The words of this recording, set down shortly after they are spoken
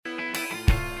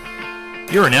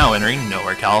You are now entering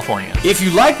Nowhere, California. If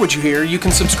you like what you hear, you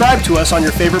can subscribe to us on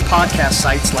your favorite podcast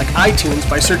sites like iTunes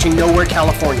by searching Nowhere,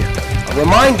 California. A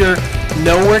reminder,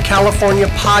 Nowhere, California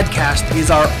podcast is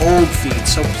our old feed,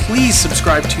 so please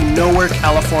subscribe to Nowhere,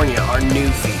 California, our new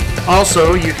feed.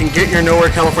 Also, you can get your Nowhere,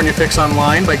 California fix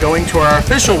online by going to our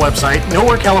official website,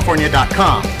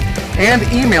 nowherecalifornia.com, and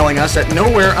emailing us at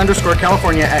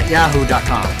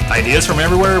nowhere_California@yahoo.com. Ideas from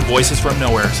everywhere, voices from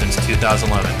nowhere since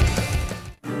 2011.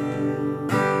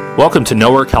 Welcome to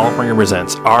Nowhere, California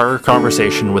Presents, our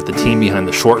conversation with the team behind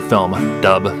the short film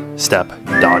Dub Step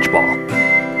Dodgeball.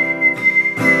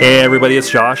 Hey everybody, it's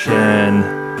Josh, and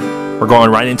we're going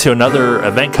right into another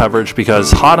event coverage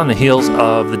because hot on the heels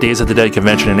of the Days of the Dead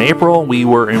convention in April, we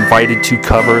were invited to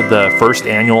cover the first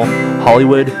annual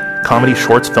Hollywood Comedy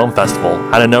Shorts Film Festival.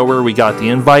 Out of nowhere, we got the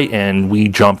invite and we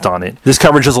jumped on it. This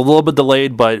coverage is a little bit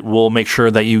delayed, but we'll make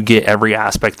sure that you get every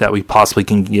aspect that we possibly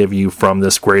can give you from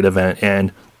this great event,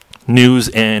 and news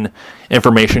and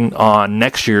information on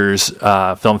next year's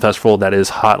film festival that is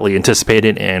hotly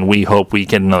anticipated, and we hope we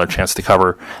get another chance to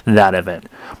cover that event.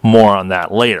 More on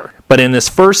that later. But in this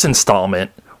first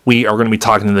installment, we are going to be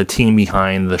talking to the team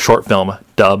behind the short film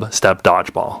Dub Step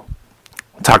Dodgeball.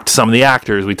 We talked to some of the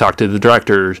actors, we talked to the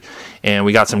directors, and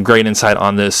we got some great insight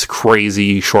on this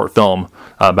crazy short film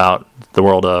about the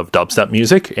world of dubstep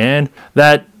music and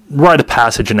that rite of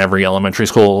passage in every elementary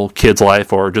school kid's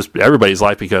life, or just everybody's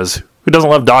life, because who doesn't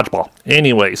love dodgeball?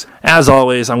 Anyways, as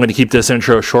always, I'm going to keep this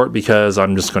intro short because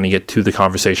I'm just going to get to the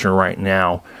conversation right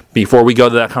now. Before we go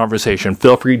to that conversation,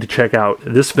 feel free to check out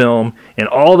this film and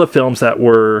all the films that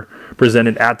were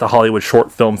presented at the Hollywood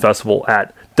Short Film Festival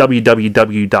at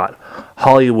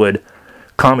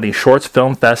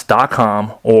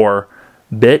www.hollywoodcomedyshortsfilmfest.com or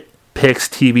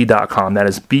bitpixtv.com. That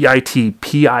is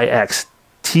BITPIX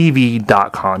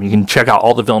TV.com. You can check out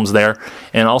all the films there,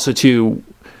 and also to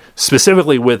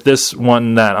specifically with this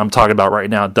one that I'm talking about right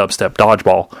now, Dubstep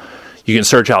Dodgeball, you can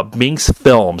search out Binks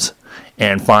Films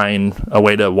and find a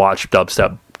way to watch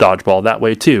Dubstep Dodgeball that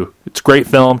way too. It's a great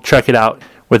film. Check it out.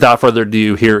 Without further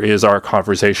ado, here is our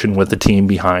conversation with the team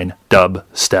behind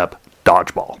Dubstep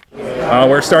Dodgeball.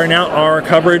 We're starting out our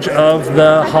coverage of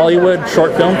the Hollywood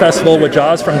Short Film Festival with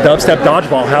Jaws from Dubstep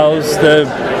Dodgeball. How's the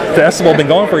festival been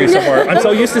going for you so far? I'm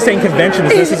so used to saying conventions.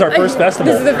 This is our first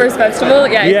festival. This is the first festival?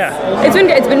 Yeah.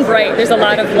 It's been bright. There's a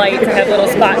lot of lights. I have little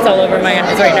spots all over my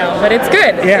eyes right now, but it's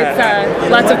good. Yeah. It's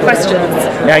lots of questions.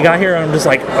 Yeah, I got here and I'm just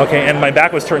like, okay, and my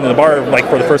back was turned to the bar like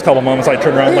for the first couple moments. I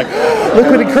turned around like,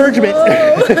 liquid encouragement.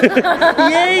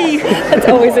 Yay! That's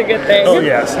always a good thing. Oh,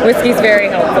 yes. Whiskey's very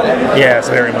helpful. Yes,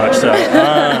 very much so.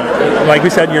 Like we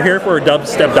said, you're here for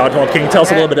Dubstep Dodgeball. Can you tell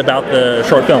us a little bit about the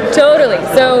short film? Totally.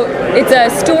 So it's a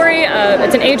story,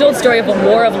 it's an age-old story of a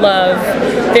war of love.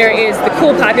 There is the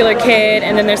cool popular kid,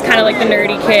 and then there's kind of like the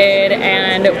nerdy kid,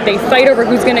 and they fight over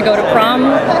who's going to go to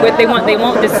prom. They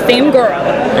want this same girl.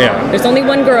 Yeah. There's only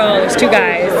one girl, there's two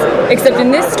guys. Except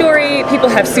in this story, people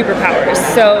have superpowers.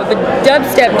 So the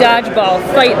Dubstep Dodgeball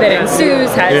fight that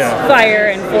ensues has fire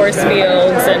and force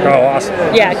fields. And awesome.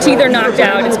 Yeah, teeth are knocked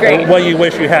out. It's great. What you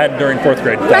wish you had during 4th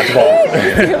grade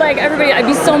dodgeball. You're like, everybody, I'd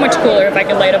be so much cooler if I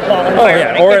could light a ball on fire.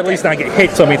 Yeah, or at least not get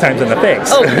hit so many times in the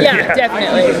face. Oh, yeah,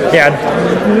 definitely. Yeah,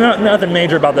 nothing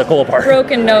major about the cool part.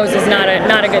 Broken nose is not a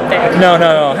good thing. No.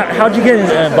 How'd you get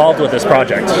involved with this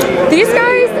project? These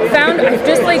guys I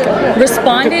just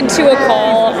responded to a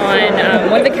call on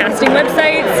one of the casting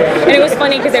websites, and it was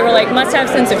funny because they were like, must have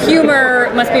sense of humor,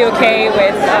 must be okay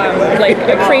with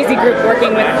a crazy group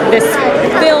working with this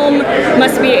film,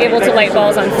 must be able to light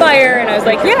balls on fire, and I was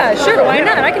like, yeah, sure, why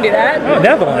not? I can do that. Oh,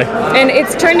 definitely. And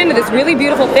it's turned into this really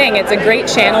beautiful thing. It's a great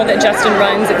channel that Justin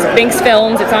runs. It's Binks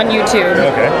Films. It's on YouTube.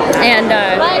 Okay. And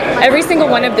every single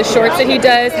one of the shorts that he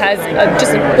does has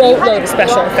just a boatload of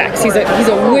special effects. He's a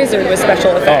wizard with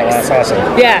special effects. Oh, that's awesome.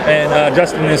 Yeah. And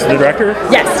Justin is the director?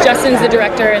 Yes, Justin's the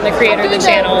director and the creator of the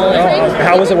channel.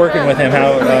 How was it working with him?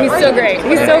 He's so great.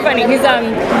 He's so funny. He's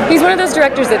one of those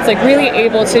directors that's really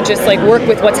able to just work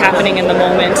with what's happening in the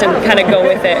moment and kind of go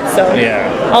with it. So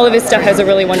all of his stuff has a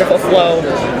really wonderful flow.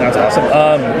 That's awesome.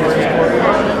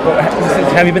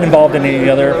 Have you been involved in any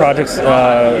other projects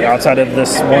outside of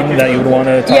this one that you would want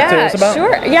to talk to us about?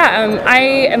 Sure. Yeah, I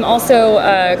am also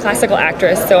a classical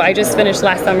actress, so I just finished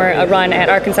last summer a run at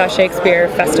Arkansas Shakespeare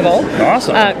Festival.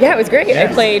 Awesome. Yeah, it was great. Yeah.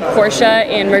 I played Portia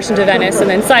in Merchant of Venice and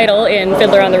then Seidel in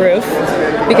Fiddler on the Roof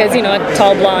because, a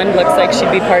tall blonde looks like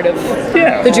she'd be part of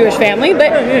the Jewish family,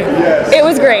 but it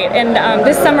was great. And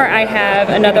this summer I have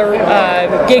another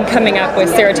gig coming up with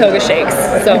Saratoga Shakes.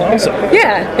 So, awesome.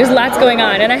 Yeah, there's lots going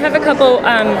on. And and I have a couple.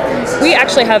 We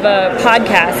actually have a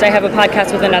podcast. I have a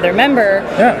podcast with another member.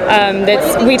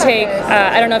 We take.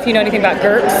 I don't know if you know anything about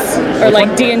GURPS or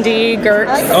like D&D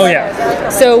GURPS. Oh yeah.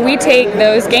 So we take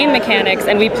those game mechanics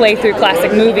and we play through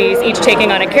classic movies, each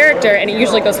taking on a character, and it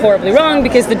usually goes horribly wrong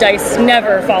because the dice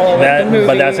never follow with the movie.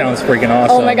 But that sounds freaking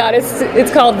awesome. Oh my god,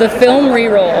 it's called the Film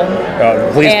Reroll.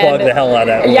 Please plug the hell out of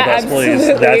that. Yeah, us, absolutely.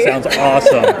 Please. That sounds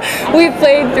awesome. We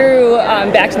played through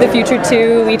Back to the Future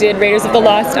 2. We did Raiders of the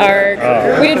Lost Ark.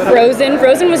 We did Frozen.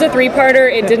 Frozen was a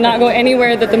 3-parter. It did not go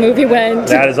anywhere that the movie went.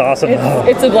 That is awesome.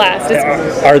 It's a blast.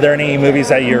 Are there any movies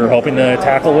that you're hoping to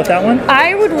tackle with that one?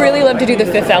 I would really love to do The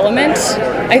Fifth Element.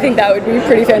 I think that would be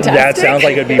pretty fantastic. That sounds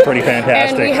like it would be pretty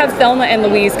fantastic. And we have Thelma and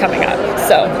Louise coming up.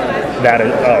 So that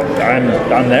is,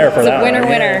 I'm there for that.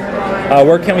 Winner.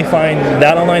 Where can we find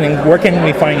that online, and where can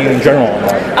we find you in general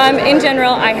online? In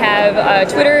general, I have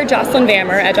Twitter, Jocelyn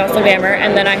Vammer, at Jocelyn Vammer,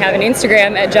 and then I have an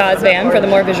Instagram at JawsVam for the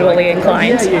more visually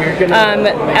inclined.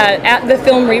 At the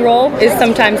Film Reroll is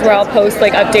sometimes where I'll post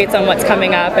like updates on what's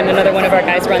coming up, and another one of our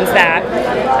guys runs that.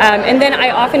 And then I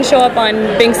often show up on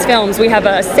Binks Films. We have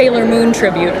a Sailor Moon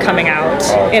tribute coming out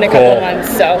in a couple of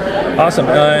months. So awesome.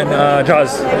 And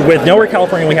Jaws, with Nowhere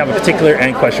California, we have a particular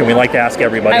end question we like to ask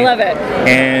everybody. I love it.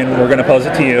 And we're going to pose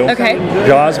it to you. Okay.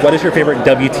 Jaws, what is your favorite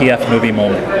WTF movie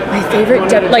moment? My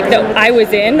favorite, like that I was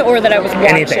in or that I was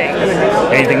watching?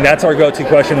 Anything. That's our go-to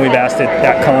question. We've asked it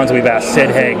at cons. We've asked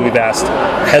Sid Haig. We've asked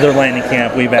Heather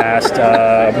Langenkamp. We've asked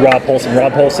Rob Paulson.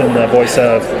 Rob Paulson, the voice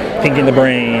of Pinky and the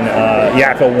Brain,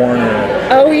 Yakko Warner.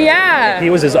 Oh, yeah. He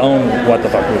was his own what the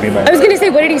fuck movie moment. I was going to say,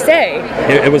 what did he say?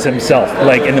 It was himself.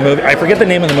 Like in the movie, I forget the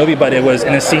name of the movie, but it was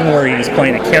in a scene where he was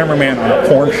playing a cameraman on a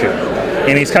porn shoot.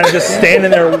 And he's kind of just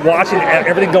standing there watching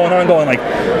everything going on, going like,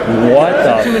 what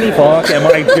the fuck am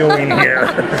I doing here?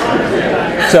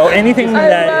 So anything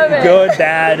that good,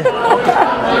 bad,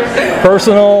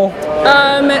 personal?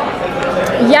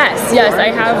 Yes,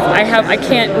 I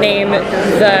can't name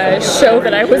the show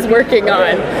that I was working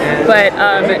on, but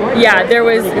there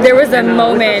was a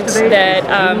moment that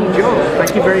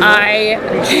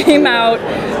I came out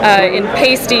in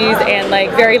pasties and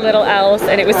like very little else,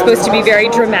 and it was supposed to be very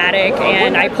dramatic,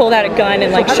 and I pulled out a gun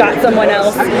and like shot someone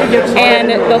else,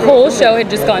 and the whole show had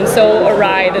just gone so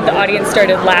awry that the audience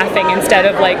started laughing instead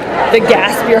of like the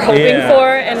gasp you're hoping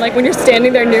for, and like when you're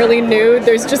standing there nearly nude,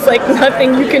 there's just like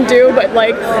nothing you can do but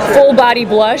like full body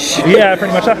blush. Yeah,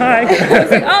 pretty much a high. I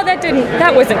was like, oh,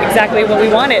 that wasn't exactly what we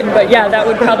wanted, but yeah, that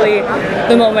would probably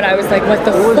the moment I was like, what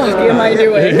the fuck am I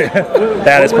doing?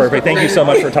 That is perfect. Thank you so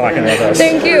much for talking with us.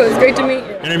 Thank you. It was great to meet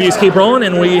you. Interviews keep rolling,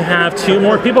 and we have two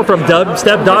more people from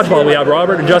Dubstep Dodgeball. We have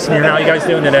Robert and Justin here. How are you guys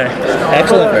doing today?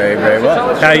 Excellent. Very, very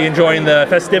well. How are you enjoying the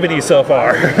festivities so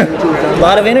far? A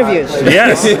lot of interviews.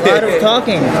 Yes. A lot of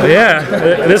talking. Yeah.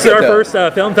 This is our first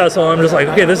film festival. I'm just like,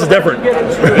 okay, this is different.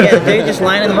 Yeah, they're just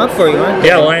lining them up for you, aren't they?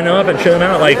 Yeah, line them up and show them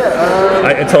out. Like,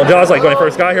 I told Jaws, like, when I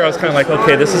first got here, I was kind of like,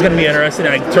 okay, this is going to be interesting.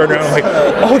 And I turned around and I'm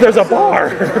like, oh, there's a bar.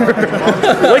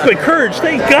 Liquid Courage,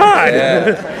 thank God.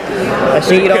 Yeah. I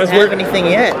see you don't have anything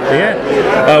yet. Yeah.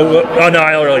 Oh,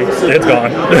 no, it's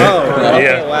gone. Oh, okay,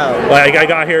 yeah. Wow. Like, I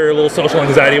got here, a little social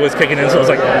anxiety was kicking in, so I was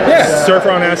like, surfer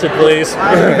on acid, please.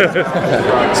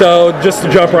 So, just to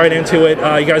jump right into it,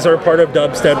 you guys are a part of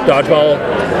Dubstep Dodgeball.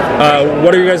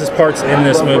 What are you guys' parts in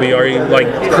this movie? Are you, like,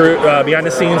 crew, behind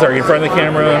the scenes? Are you in front of the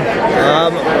camera?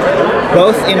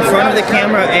 Both in front of the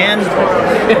camera, and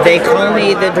they call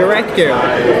me the director.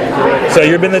 So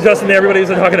you've been the Justin that everybody's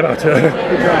been talking about. 2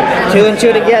 and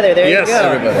 2 together. There you go.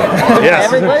 Everybody. Yes.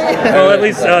 Everybody? Well, at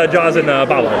least Jaws and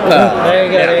Pablo. There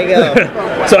you go. There you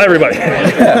go. So everybody.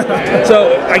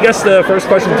 So I guess the first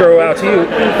question to throw out to you: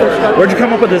 where'd you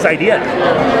come up with this idea?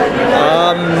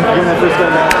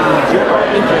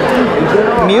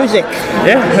 Music.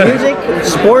 Yeah. Music,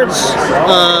 sports.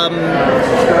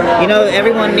 You know,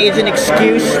 everyone needs an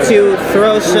excuse to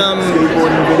throw some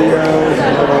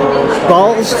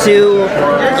balls to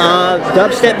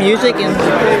dubstep music, and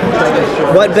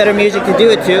what better music to do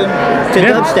it to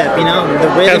dubstep, you know? The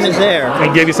rhythm is there.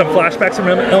 And gave you some flashbacks from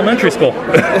elementary school.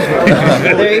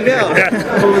 There you go. Yeah.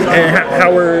 And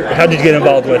how did you get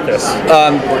involved with this?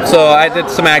 So I did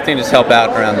some acting, just help out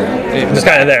around Just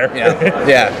kind of there.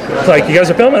 Yeah. It's like, you guys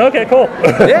are filming? Okay, cool.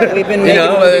 Yeah, we've been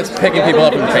whether it's picking people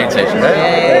up from the train station, right?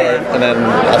 Yeah. And then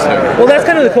also... Well, that's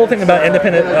kind of the cool thing about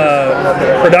independent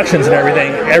productions and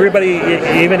everything. Everybody,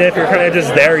 even if you're kind of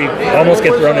just there, you almost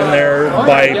get thrown in there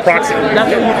by proxy.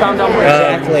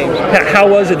 Exactly. How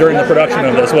was it during the production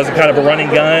of this? Was it kind of a running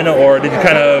gun, or did you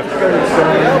kind of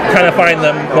find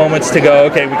the moments to go,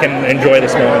 okay, we can enjoy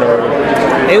this moment? Or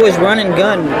It was run and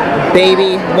gun,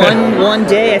 baby. One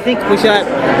day, I think we shot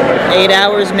 8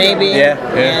 hours maybe. Yeah.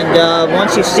 And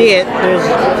once you see it,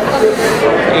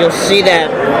 you'll see that.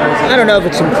 I don't know if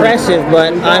it's impressive,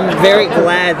 but I'm very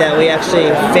glad that we actually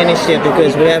finished it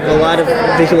because we have a lot of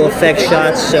visual effects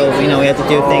shots, so we have to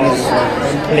do things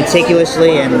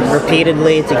meticulously and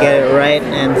repeatedly to get it right,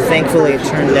 and thankfully it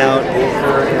turned out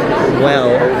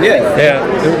well.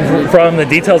 Yeah. From the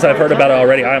details I've heard about it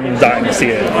already, I'm dying to see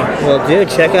it. Well, dude,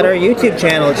 check out our YouTube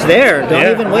channel. It's there. Don't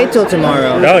even wait till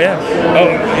tomorrow. Oh, yeah. Oh,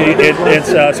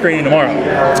 it's screening tomorrow.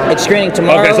 It's screening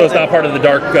tomorrow. Okay, so it's not part of the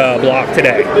dark block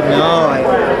today. No,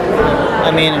 I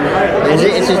mean,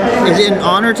 is it an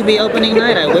honor to be opening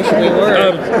night? I wish we were.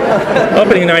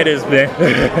 Opening night is big.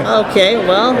 Okay,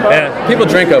 well. Yeah. People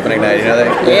drink opening night,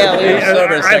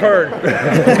 I've heard.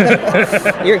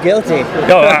 You're guilty.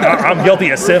 No, I'm guilty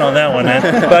of sin on that one, man.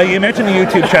 But you mentioned the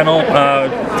YouTube channel.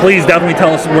 Please definitely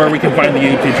tell us where we can find the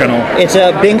YouTube channel. It's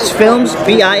Binx Films,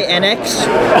 BINX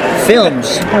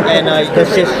Films, and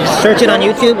just search it on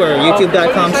YouTube or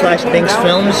youtube.com/Binx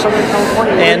Films,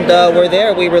 and we're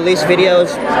there. We release videos.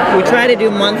 We try to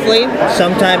do monthly,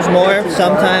 sometimes more,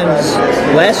 sometimes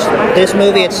less. This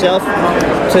movie itself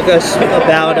took us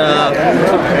about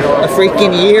a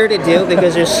freaking year to do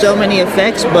because there's so many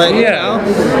effects, but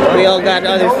we all got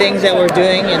other things that we're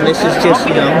doing, and this is just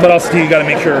But also, you got to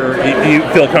make sure you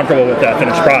feel comfortable with that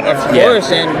finished product. Of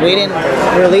course, and we didn't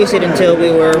release it until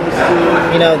we were,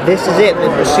 this is it.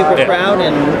 We're super proud,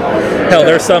 and hell,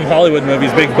 there's some Hollywood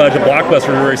movies, big budget blockbusters,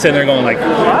 where you're sitting there going like,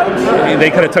 they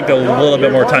could have took a little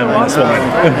bit more time on this one.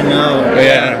 I know.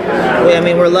 Yeah. I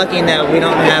mean, we're lucky in that we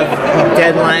don't have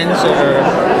deadlines,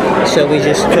 so we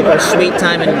just took our sweet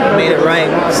time and made it right.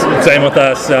 Same with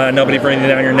us. Nobody breathing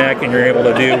down your neck, and you're able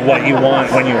to do what you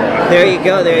want when you want. There you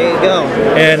go.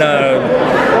 And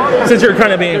since you're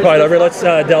kind of being quiet over, let's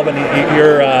delve into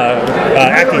your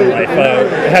acting life.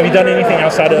 Have you done anything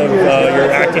outside of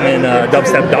your acting in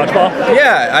Dubstep Dodgeball?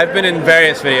 Yeah, I've been in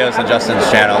various videos on Justin's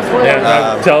channel.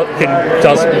 Yeah, can you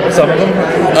tell us some of them?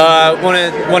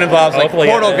 One involves like Hopefully,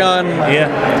 Portal Gun. Yeah.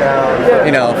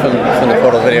 From the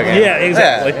Portal video game. Yeah,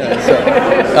 exactly. Yeah. So,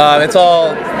 it's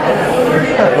all.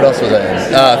 What else was I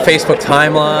in? Facebook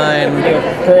Timeline.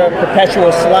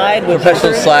 Perpetual Slide.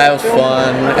 Perpetual Slide was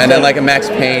fun, and then like a Max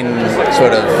Payne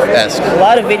sort of esque. A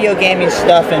lot of video gaming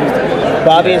stuff, and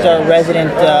Bobby is our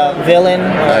resident villain.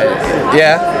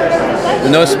 Yeah.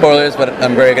 No spoilers, but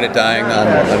I'm very good at dying on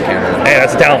camera. Hey,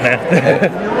 that's a talent, man.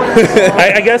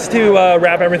 I guess to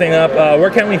wrap everything up,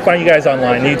 where can we find you guys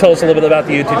online? You told us a little bit about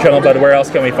the YouTube channel, but where else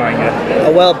can we find you?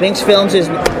 Well, Binx Films is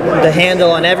the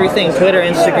handle on everything: Twitter,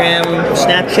 Instagram,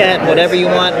 Snapchat, whatever you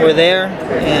want, we're there.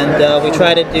 And we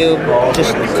try to do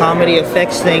just comedy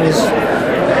effects things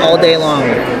all day long.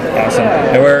 Awesome.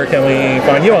 And where can we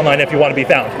find you online if you want to be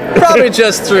found? Probably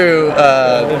just through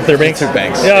Binx? Through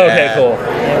Binx. Oh, okay, cool.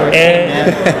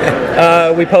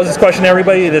 And we pose this question to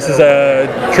everybody. This is a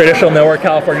traditional Nowhere,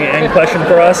 California end question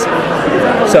for us.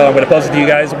 So I'm going to pose it to you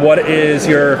guys. What is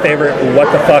your favorite what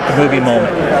the fuck movie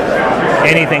moment?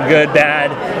 Anything good,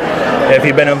 bad? If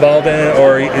you've been involved in it,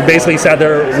 or you basically sat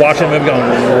there watching the movie going,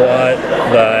 what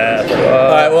the F?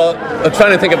 All right, well, I'm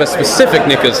trying to think of a specific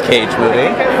Nicolas Cage movie.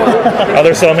 Oh,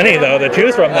 there's so many, though, to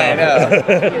choose from now. I know.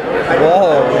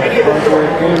 Whoa.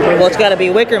 Well, it's got to be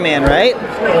Wicker Man, right?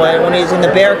 When he's in the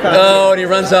bear costume. Oh, and he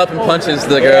runs up and punches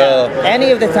the girl.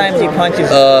 Any of the times he punches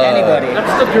anybody.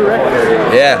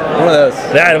 Yeah, one of those.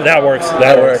 That works.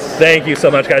 That works. Thank you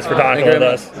so much, guys, for talking with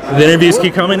us. The interviews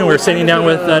keep coming, and we're sitting down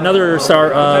with another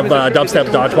star of Dubstep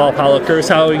Dodgeball, Paulo Cruz.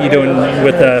 How are you doing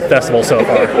with the festival so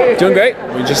far? Doing great.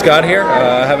 We just got here,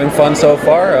 having fun so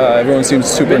far. Everyone seems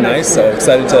super nice, so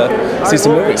excited to see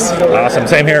some movies. Awesome.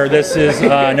 Same here. This is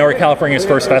Nowhere, California's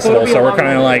first festival, so we're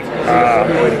kind of like,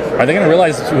 are they going to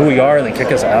realize who we are and then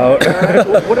kick us out?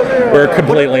 We're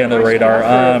completely under the radar.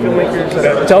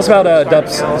 Tell us about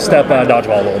Dubstep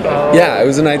Dodgeball a little bit. Yeah, it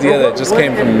was an idea that just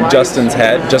came from Justin's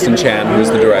head, Justin Chan, who's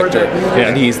the director,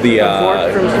 and he's the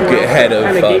head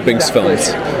of Binx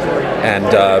Films. And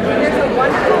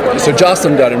so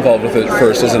Justin got involved with it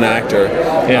first as an actor,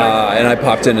 and I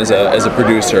popped in as a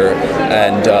producer.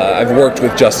 And I've worked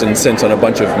with Justin since on a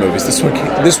bunch of movies. This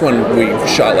one we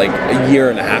shot like a year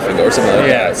and a half ago or something like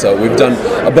that. So we've done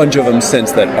a bunch of them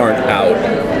since that aren't out.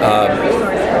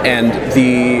 And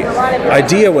the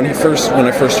idea when I first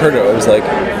heard it, I was like,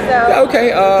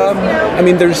 okay. I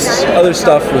mean, there's other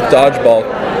stuff with Dodgeball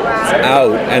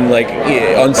out, and like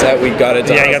on set we got it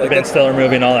done. Yeah, you got the Ben Stiller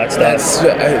movie and all that stuff.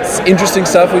 It's interesting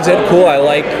stuff we did. Cool. I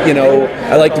like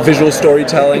the visual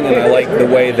storytelling, and I like the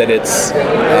way that it's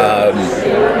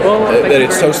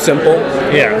so simple.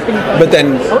 Yeah. But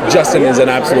then Justin is an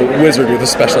absolute wizard with the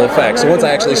special effects. So once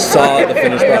I actually saw the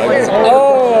finished product, I was like,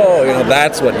 oh,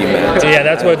 that's what he meant. Yeah,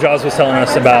 that's what Jaws was telling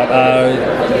us about.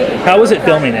 How was it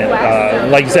filming it?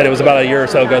 Like you said, it was about a year or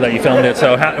so ago that you filmed it.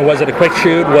 So was it a quick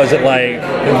shoot? Was it like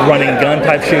run and gun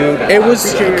type shoot? It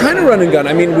was kind of run and gun.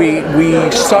 I mean, we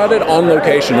shot it on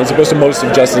location as opposed to most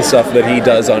of Justin's stuff that he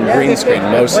does on green screen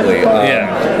mostly.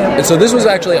 And so this was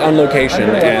actually on location,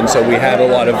 and so we had a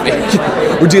lot of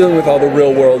we're dealing with all the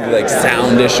real world like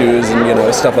sound issues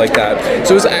and stuff like that.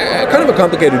 So it was kind of a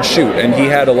complicated shoot, and he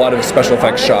had a lot of special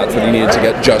effects shots that he needed to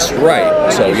get just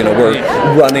right. So we're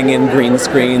running in green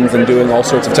screens and doing all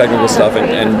sorts of technical stuff,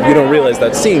 and you don't realize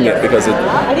that seeing it because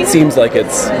it seems like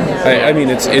it's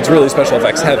really special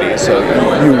effects heavy. So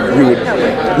you would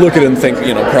look at it and think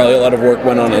probably a lot of work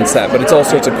went on set, but it's all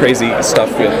sorts of crazy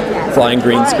stuff, flying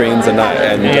green screens and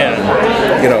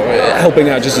helping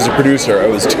out just as a producer. I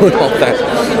was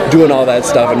doing all that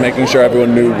stuff and making sure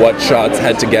everyone knew what shots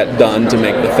had to get done to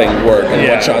make the thing work, and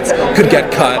what shots could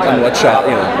get cut, and what shot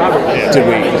did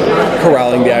we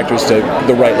corralling the actors to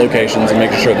the right locations and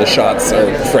making sure the shots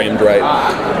are framed right.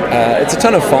 It's a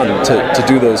ton of fun to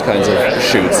do those kinds of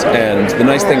shoots, and the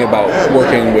nice thing about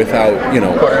working without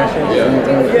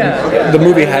the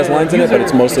movie has lines in it, but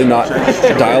it's mostly not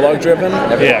dialogue driven.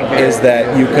 Is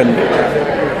that you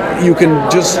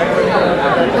can just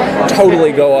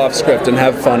totally go off script and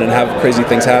have fun and have crazy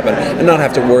things happen and not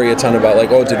have to worry a ton about like,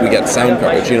 oh, did we get sound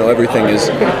coverage? Everything is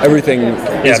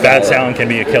bad sound can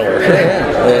be a killer.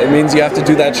 It means you have to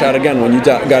do that shot again when you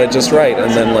got it just right,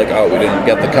 and then like, oh, we didn't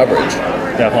get the coverage.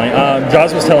 Definitely.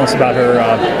 Jaws was telling us about her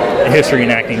history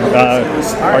in acting.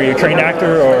 Are you a trained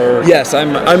actor or? Yes,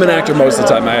 I'm an actor most of the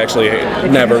time. I actually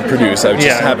never produce. I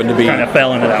just happened to be kind of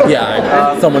fell into that.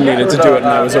 Yeah, someone needed to do it, and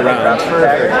I was around.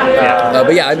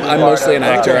 But yeah, I'm mostly an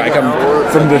actor. I come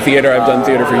from the theater. I've done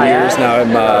theater for years now.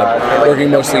 I'm working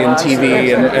mostly in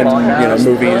TV and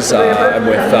movies. I'm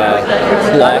with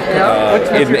Block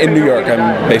in New York.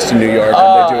 I'm based in New York, and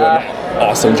they do an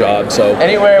awesome job. So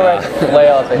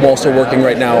I'm also working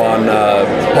right now on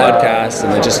podcasts,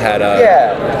 and I just had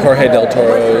Jorge del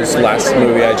Toro's last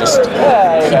movie.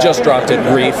 He just dropped it,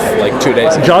 Grief, like 2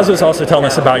 days ago. Jaws was also telling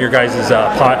us about your guys'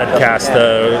 podcast.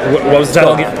 What was the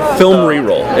title again? Film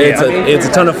Reroll. It's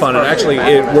a ton of fun, and actually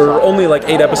we're only like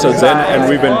 8 episodes in, and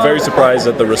we've been very surprised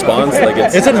at the response. Like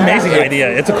it's an amazing idea.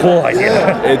 It's a cool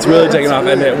idea. It's really taken off,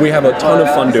 and we have a ton of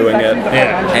fun doing it.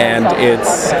 And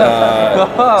it's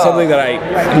something that I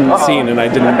hadn't seen, and I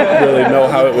didn't really know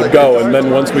how it would go. And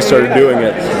then once we started doing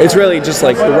it, it's really just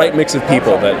like the right mix of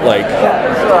people that like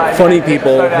funny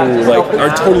people who like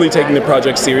are totally taking the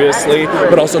project seriously,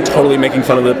 but also totally making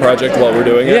fun of the project while we're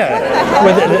doing it. Yeah,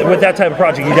 with that type of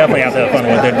project, you definitely have to have fun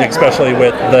with it, especially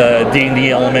with the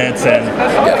D&D elements and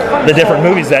the different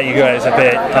movies that you guys have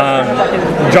hit.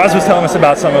 Jaws was telling us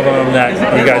about some of them that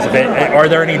you guys have hit. Are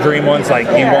there any dream ones like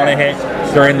you want to hit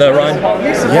during the run?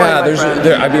 Yeah,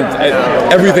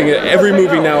 everything. Every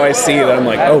movie now I see that I'm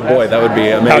like, oh boy, that would be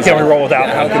amazing. How can we roll without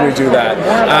How can we do that?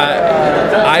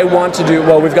 I want to do,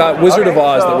 we've got Wizard of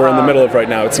Oz that we're in the middle of right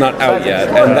now. It's not out yet,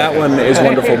 and that one is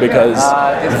wonderful because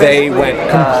they went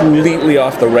completely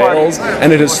off the rails,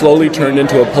 and it has slowly turned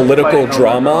into a political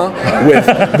drama with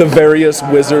the various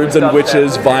wizards and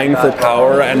witches vying for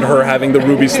power, and her having the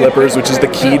ruby slippers, which is the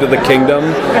key to the kingdom.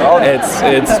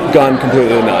 It's gone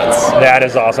completely nuts. That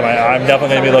is awesome. I'm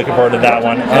definitely going to be looking forward to that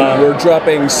one. And we're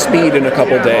dropping Speed in a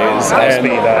couple days.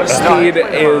 Speed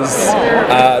is,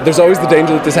 there's always the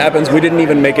danger that this happens. We didn't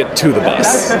even make it to the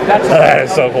bus. That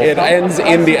is so cool. It ends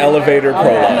in the elevator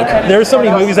prologue. There's so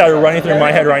many movies that are running through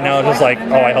my head right now, just like,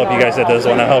 oh, I hope you guys did this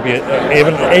one. I hope you,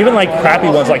 even like crappy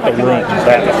ones like The Room.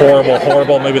 That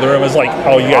horrible movie The Room is like,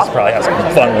 oh, you guys probably have some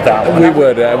fun with that one. We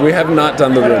would. We have not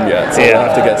done The Room yet, so we'll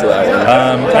have to get to that one.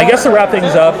 I guess to wrap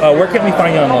things up, where can we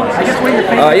find you online?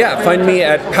 Find me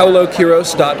at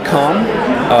paoloquiros.com,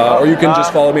 or you can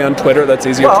just follow me on Twitter. That's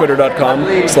easier,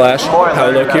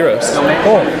 twitter.com/paoloquiros.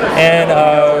 Cool. And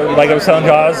like I was telling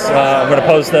Jaws, I'm going to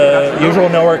pose the usual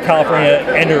Nowhere California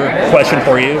ender question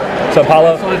for you. So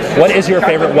Paolo, what is your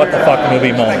favorite what the fuck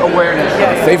movie moment?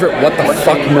 Favorite what the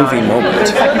fuck movie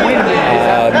moment?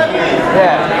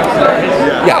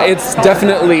 Yeah, it's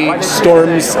definitely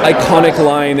Storm's iconic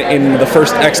line in the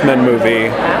first X-Men movie.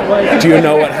 Do you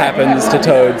know what happens to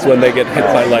toads when they get hit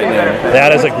by lightning?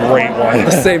 That is a great one.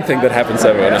 The same thing that happens to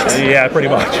everyone else. Yeah, pretty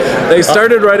much. They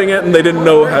started writing it and they didn't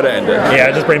know how to end it. Yeah,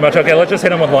 just pretty much. Okay, let's just just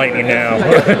hit him with lightning now.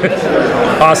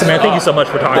 Awesome, man. Thank you so much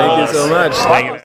for talking to us. Thank you so much. Thank you.